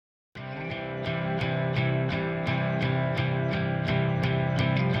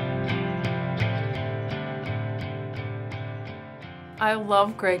I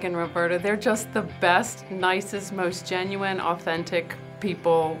love Greg and Roberta. They're just the best, nicest, most genuine, authentic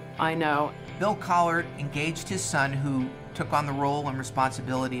people I know. Bill Kahlert engaged his son, who took on the role and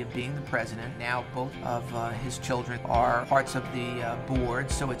responsibility of being the president. Now both of his children are parts of the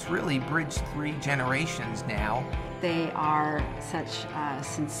board, so it's really bridged 3 generations now. They are such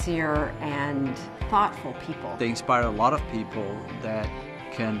sincere and thoughtful people. They inspire a lot of people that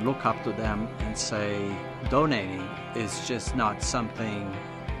can look up to them and say, donating is just not something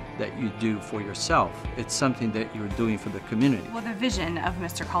that you do for yourself. It's something that you're doing for the community. Well, the vision of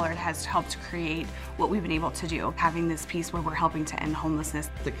Mr. Kahlert has helped create what we've been able to do, having this piece where we're helping to end homelessness.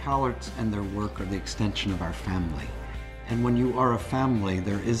 The Kahlerts and their work are the extension of our family. And when you are a family,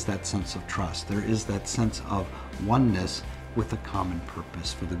 there is that sense of trust. There is that sense of oneness with a common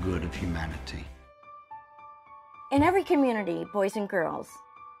purpose for the good of humanity. In every community, boys and girls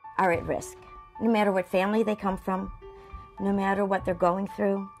are at risk, no matter what family they come from, no matter what they're going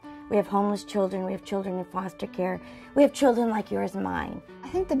through. We have homeless children, we have children in foster care, we have children like yours and mine. I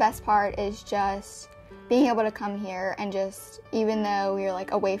think the best part is just being able to come here and just, even though you're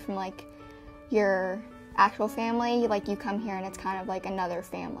like away from like your actual family, like you come here and it's kind of like another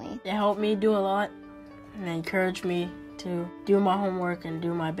family. They help me do a lot and they encourage me to do my homework and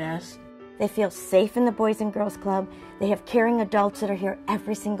do my best. They feel safe in the Boys and Girls Club. They have caring adults that are here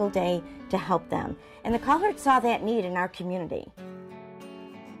every single day to help them. And the Kahlerts saw that need in our community.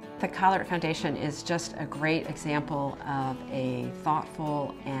 The Kahlert Foundation is just a great example of a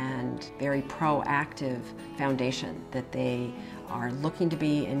thoughtful and very proactive foundation that they are looking to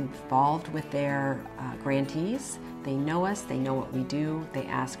be involved with their grantees. They know us, they know what we do, they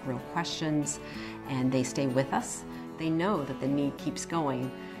ask real questions, and they stay with us. They know that the need keeps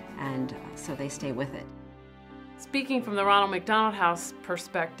going, and so they stay with it. Speaking from the Ronald McDonald House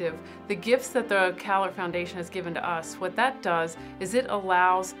perspective, the gifts that the Kahlert Foundation has given to us, what that does is it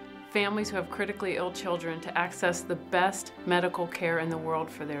allows families who have critically ill children to access the best medical care in the world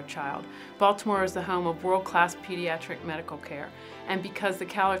for their child. Baltimore is the home of world-class pediatric medical care, and because the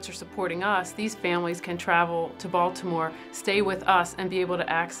Kahlerts are supporting us, these families can travel to Baltimore, stay with us, and be able to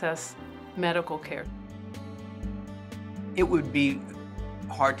access medical care. It would be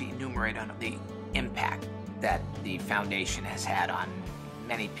hard to enumerate on the impact that the foundation has had on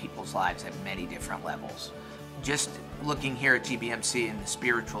many people's lives at many different levels. Just looking here at GBMC and the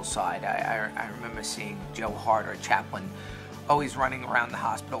spiritual side, I remember seeing Joe Hart, our chaplain, always running around the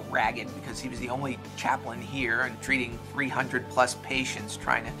hospital ragged because he was the only chaplain here and treating 300 plus patients,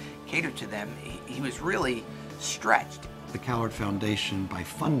 trying to cater to them. He was really stretched. The Kahlert Foundation, by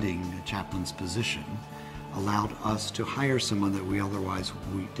funding a chaplain's position, allowed us to hire someone that we otherwise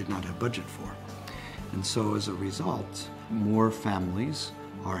did not have budget for. And so as a result, more families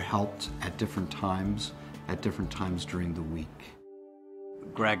are helped at different times during the week.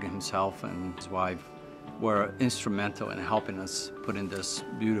 Greg himself and his wife were instrumental in helping us put in this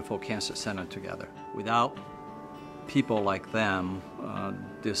beautiful cancer center together. Without people like them,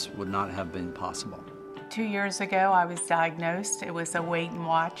 this would not have been possible. 2 years ago, I was diagnosed. It was a wait and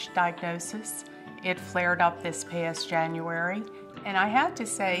watch diagnosis. It flared up this past January. And I have to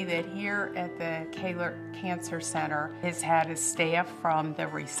say that here at the Kahlert Cancer Center has had a staff from the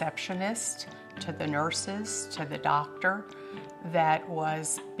receptionist to the nurses to the doctor that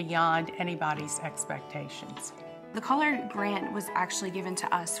was beyond anybody's expectations. The Kahlert grant was actually given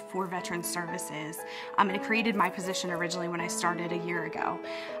to us for veteran services, and it created my position originally when I started a year ago.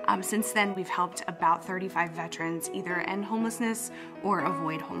 Since then, we've helped about 35 veterans either end homelessness or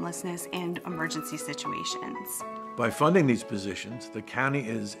avoid homelessness and emergency situations. By funding these positions, the county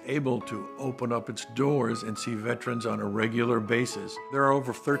is able to open up its doors and see veterans on a regular basis. There are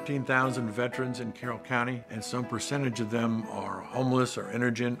over 13,000 veterans in Carroll County, and some percentage of them are homeless or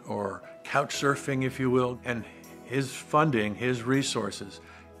indigent or couch surfing, if you will. And his funding, his resources,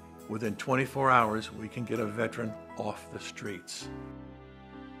 within 24 hours, we can get a veteran off the streets.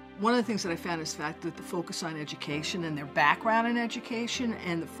 One of the things that I found is the fact that the focus on education and their background in education,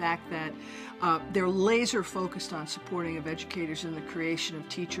 and the fact that they're laser focused on supporting of educators in the creation of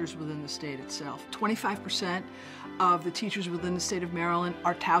teachers within the state itself. 25% of the teachers within the state of Maryland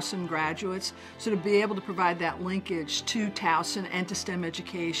are Towson graduates, so to be able to provide that linkage to Towson and to STEM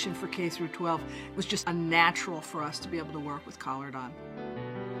education for K through 12 was just a natural for us to be able to work with Kahlert on.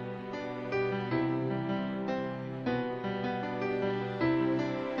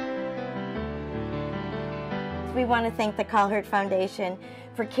 We want to thank the Kahlert Foundation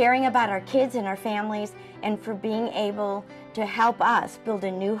for caring about our kids and our families, and for being able to help us build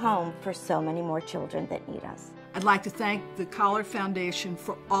a new home for so many more children that need us. I'd like to thank the Kahlert Foundation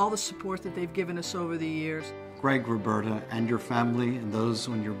for all the support that they've given us over the years. Greg, Roberta, and your family and those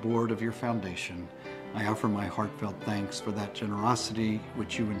on your board of your foundation, I offer my heartfelt thanks for that generosity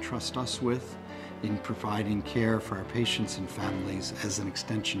which you entrust us with in providing care for our patients and families as an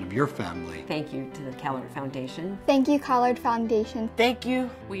extension of your family. Thank you to the Kahlert Foundation. Thank you, Kahlert Foundation. Thank you.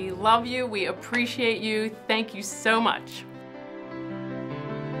 We love you. We appreciate you. Thank you so much.